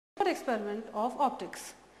experiment of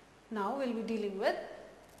optics. Now we will be dealing with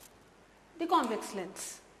the convex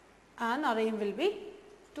lens, and our aim will be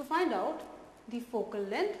to find out the focal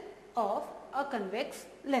length of a convex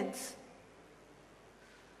lens.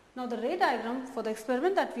 Now the ray diagram for the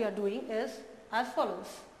experiment that we are doing is as follows.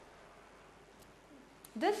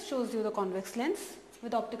 This shows you the convex lens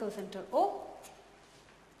with optical center O.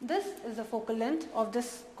 This is the focal length of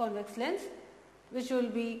this convex lens, which you will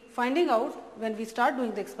be finding out when we start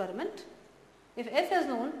doing the experiment. If f is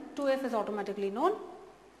known, 2f is automatically known.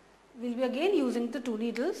 We will be again using the two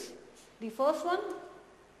needles. The first one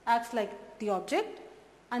acts like the object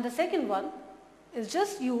and the second one is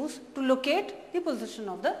just used to locate the position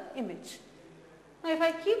of the image. Now if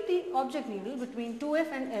I keep the object needle between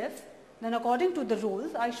 2f and f, then according to the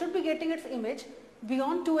rules I should be getting its image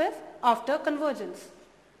beyond 2f after convergence.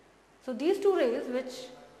 So these two rays which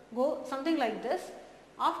go something like this,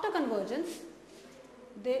 after convergence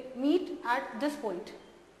they meet at this point.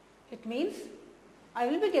 It means I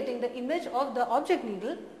will be getting the image of the object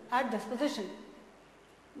needle at this position,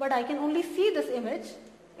 but I can only see this image.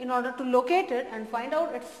 In order to locate it and find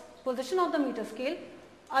out its position of the meter scale,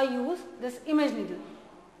 I use this image needle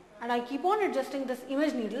and I keep on adjusting this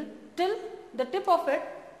image needle till the tip of it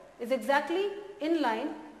is exactly in line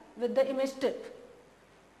with the image tip.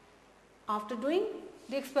 After doing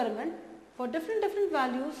the experiment, for different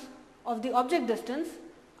values of the object distance,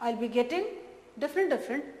 I will be getting different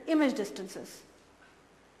image distances.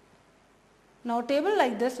 Now a table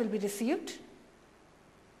like this will be received,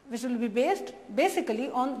 which will be based basically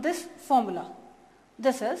on this formula.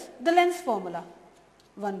 This is the lens formula.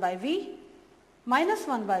 1 by V minus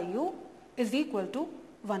 1 by U is equal to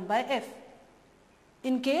 1 by F.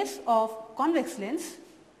 In case of convex lens,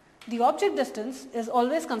 the object distance is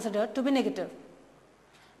always considered to be negative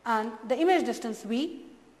and the image distance V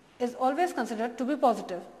is always considered to be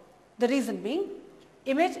positive. The reason being,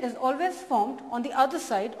 image is always formed on the other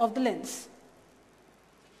side of the lens.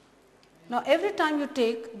 Now every time you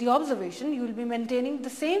take the observation, you will be maintaining the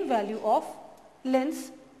same value of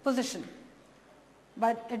lens position.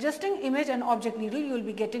 By adjusting image and object needle, you will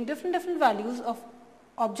be getting different values of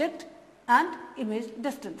object and image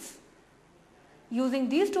distance. Using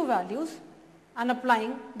these two values and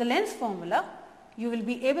applying the lens formula, you will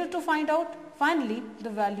be able to find out finally the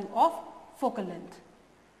value of focal length.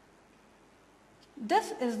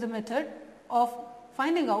 This is the method of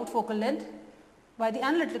finding out focal length by the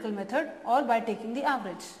analytical method or by taking the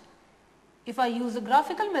average. If I use a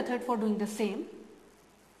graphical method for doing the same,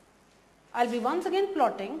 I will be once again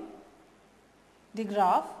plotting the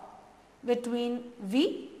graph between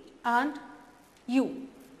V and U.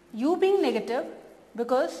 U being negative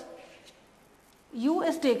because U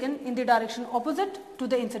is taken in the direction opposite to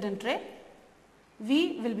the incident ray.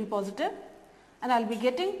 V will be positive and I will be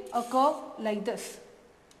getting a curve like this.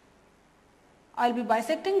 I will be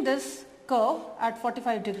bisecting this curve at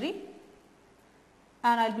 45 degree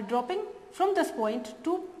and I will be dropping from this point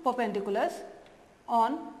two perpendiculars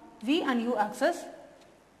on V and U axis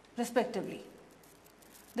respectively.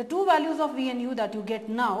 The two values of V and U that you get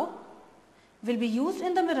now will be used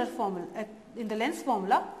in the mirror formula, in the lens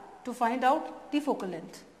formula, to find out the focal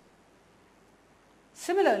length.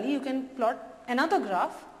 Similarly, you can plot another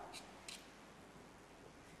graph.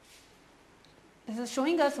 This is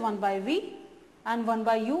showing us 1 by V and 1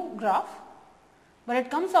 by U graph, but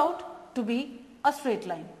it comes out to be a straight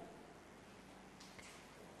line.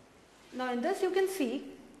 Now in this you can see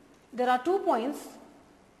there are 2 points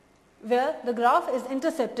where the graph is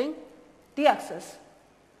intercepting the axis.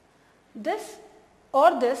 This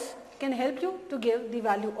or this can help you to give the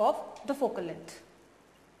value of the focal length.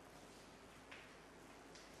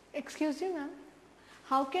 Excuse me, ma'am.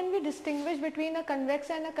 How can we distinguish between a convex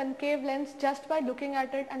and a concave lens just by looking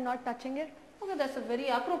at it and not touching it? Okay, that's a very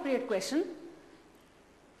appropriate question.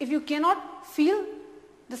 If you cannot feel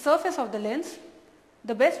the surface of the lens,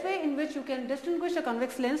 the best way in which you can distinguish a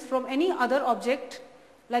convex lens from any other object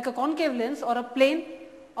like a concave lens or a plane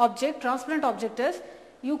object, transparent object is,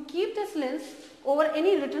 you keep this lens over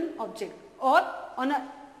any written object or on a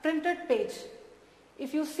printed page.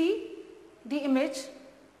 If you see the image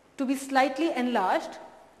to be slightly enlarged,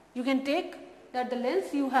 you can take that the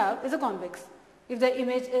lens you have is a convex. If the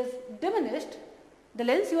image is diminished, the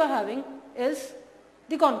lens you are having is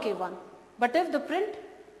the concave one. But if the print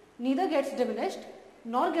neither gets diminished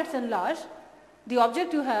nor gets enlarged, the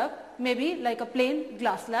object you have may be like a plain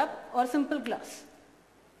glass slab or simple glass.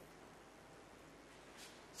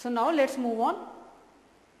 So now let us move on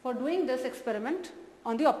for doing this experiment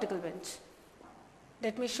on the optical bench.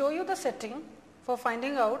 Let me show you the setting for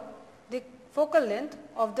finding out the focal length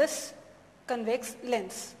of this convex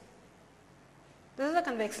lens. This is a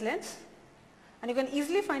convex lens and you can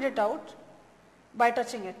easily find it out by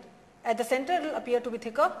touching it. At the center it will appear to be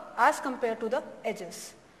thicker as compared to the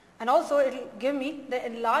edges, and also it will give me the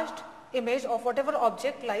enlarged image of whatever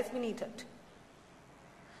object lies beneath it.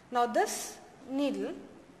 Now this needle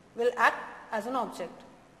will act as an object.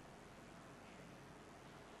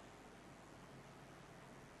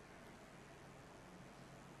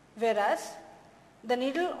 Whereas the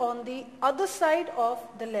needle on the other side of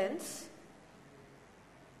the lens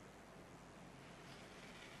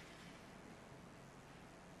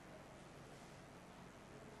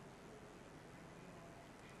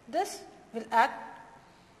this will act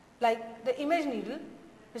like the image needle,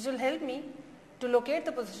 which will help me to locate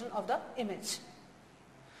the position of the image.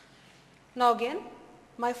 Now again,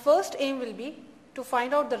 my first aim will be to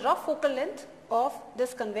find out the rough focal length of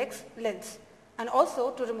this convex lens and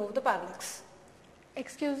also to remove the parallax.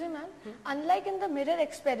 Excuse me, ma'am. Unlike in the mirror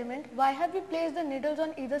experiment, why have we placed the needles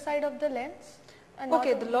on either side of the lens?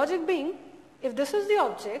 Okay, the logic being, if this is the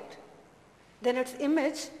object, then its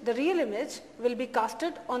image, the real image, will be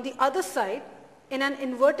casted on the other side in an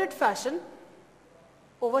inverted fashion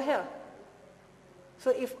over here.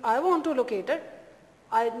 So if I want to locate it,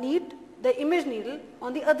 I need the image needle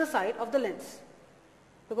on the other side of the lens,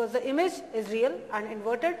 because the image is real and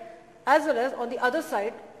inverted as well as on the other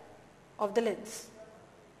side of the lens.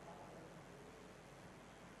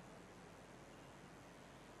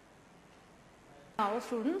 Now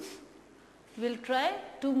students, will try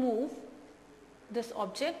to move this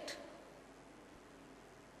object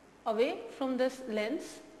away from this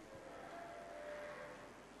lens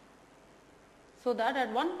so that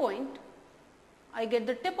at one point I get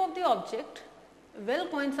the tip of the object well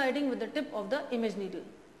coinciding with the tip of the image needle.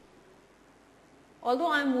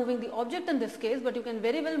 Although I am moving the object in this case, but you can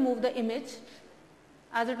very well move the image,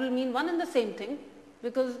 as it will mean one and the same thing,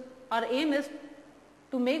 because our aim is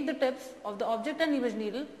to make the tips of the object and image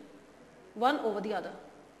needle one over the other.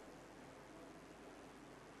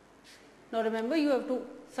 Now remember, you have to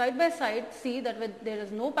side by side see that there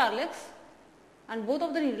is no parallax and both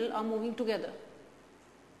of the needles are moving together.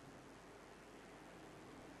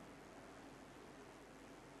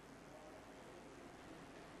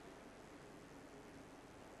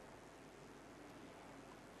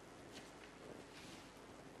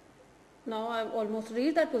 Now I have almost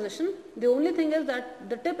reached that position. The only thing is that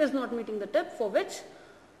the tip is not meeting the tip, for which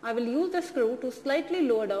I will use the screw to slightly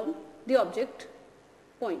lower down the object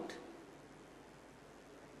point.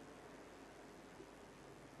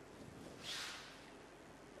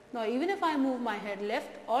 Now even if I move my head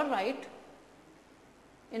left or right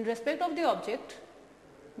in respect of the object,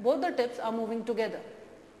 both the tips are moving together,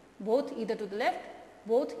 both either to the left,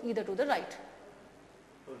 both either to the right.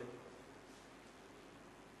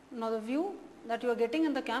 Now the view that you are getting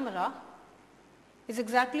in the camera is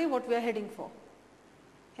exactly what we are heading for.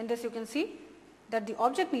 In this you can see that the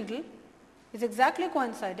object needle is exactly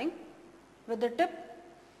coinciding with the tip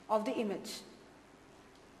of the image,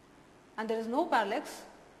 and there is no parallax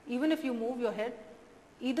even if you move your head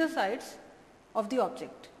either sides of the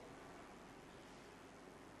object.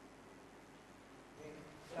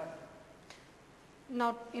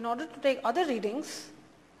 Now in order to take other readings,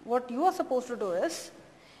 what you are supposed to do is,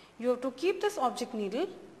 you have to keep this object needle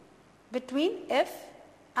between F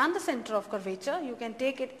and the center of curvature. You can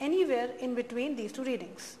take it anywhere in between these two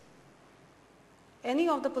readings. Any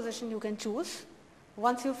of the position you can choose.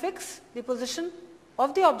 Once you fix the position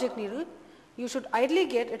of the object needle, you should ideally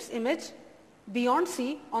get its image beyond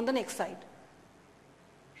C on the next side.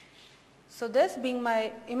 So this being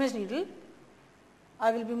my image needle,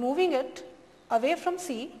 I will be moving it away from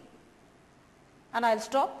C and I will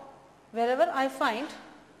stop wherever I find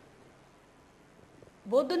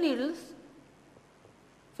both the needles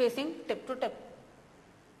facing tip to tip.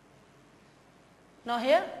 Now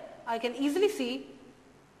here I can easily see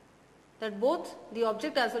that both the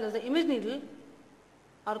object as well as the image needle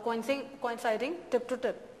are coinciding tip to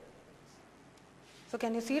tip. So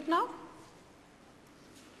can you see it now?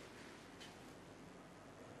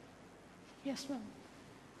 Yes, ma'am.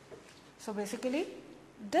 So basically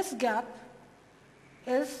this gap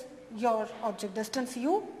is your object distance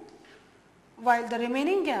u, while the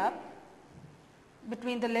remaining gap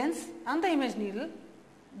between the lens and the image needle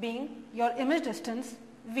being your image distance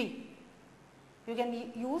v. You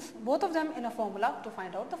can use both of them in a formula to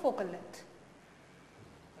find out the focal length.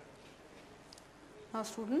 Now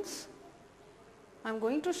students, I am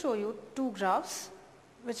going to show you two graphs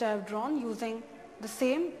which I have drawn using the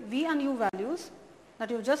same v and u values that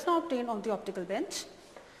you have just now obtained on the optical bench.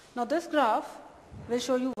 Now this graph will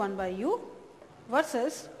show you 1 by u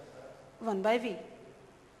versus 1 by v.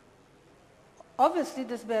 Obviously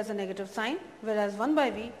this bears a negative sign, whereas 1 by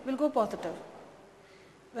V will go positive.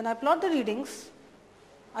 When I plot the readings,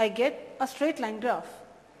 I get a straight line graph.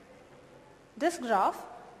 This graph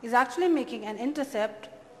is actually making an intercept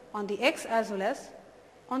on the x as well as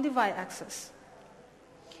on the y axis.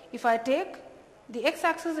 If I take the x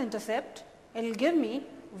axis intercept, it will give me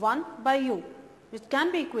 1 by u, which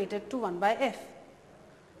can be equated to 1 by f.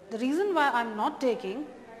 The reason why I am not taking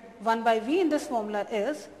 1 by v in this formula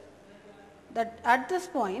is that at this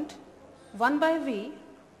point 1 by v,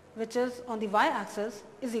 which is on the y axis,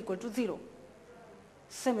 is equal to 0.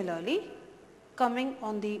 Similarly, coming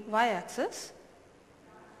on the y axis,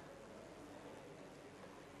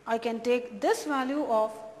 I can take this value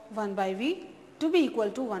of 1 by v to be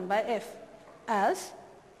equal to 1 by f, as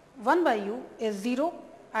 1 by u is 0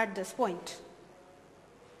 at this point.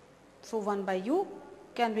 So 1 by u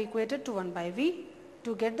can be equated to 1 by v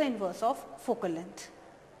to get the inverse of focal length.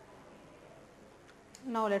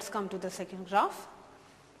 Now let us come to the second graph.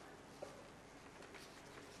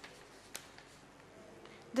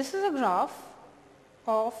 This is a graph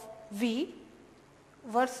of v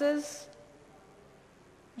versus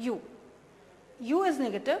u. U is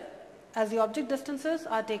negative as the object distances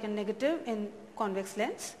are taken negative in convex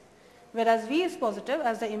lens, whereas v is positive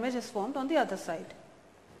as the image is formed on the other side.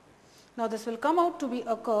 Now this will come out to be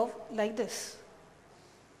a curve like this.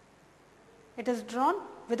 It is drawn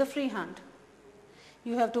with a free hand.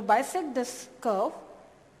 You have to bisect this curve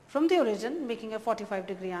from the origin, making a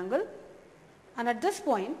 45-degree angle, and at this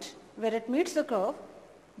point where it meets the curve,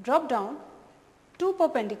 drop down two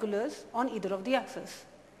perpendiculars on either of the axes.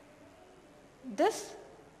 This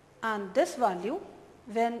and this value,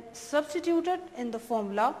 when substituted in the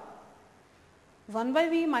formula 1 by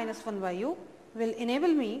v minus 1 by u, will enable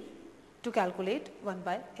me to calculate 1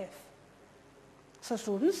 by f. So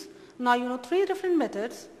students, now you know 3 different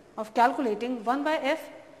methods of calculating 1 by f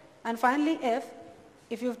and finally f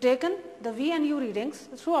if you have taken the v and u readings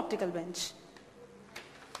through optical bench.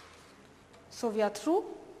 So we are through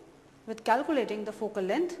with calculating the focal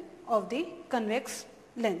length of the convex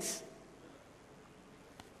lens.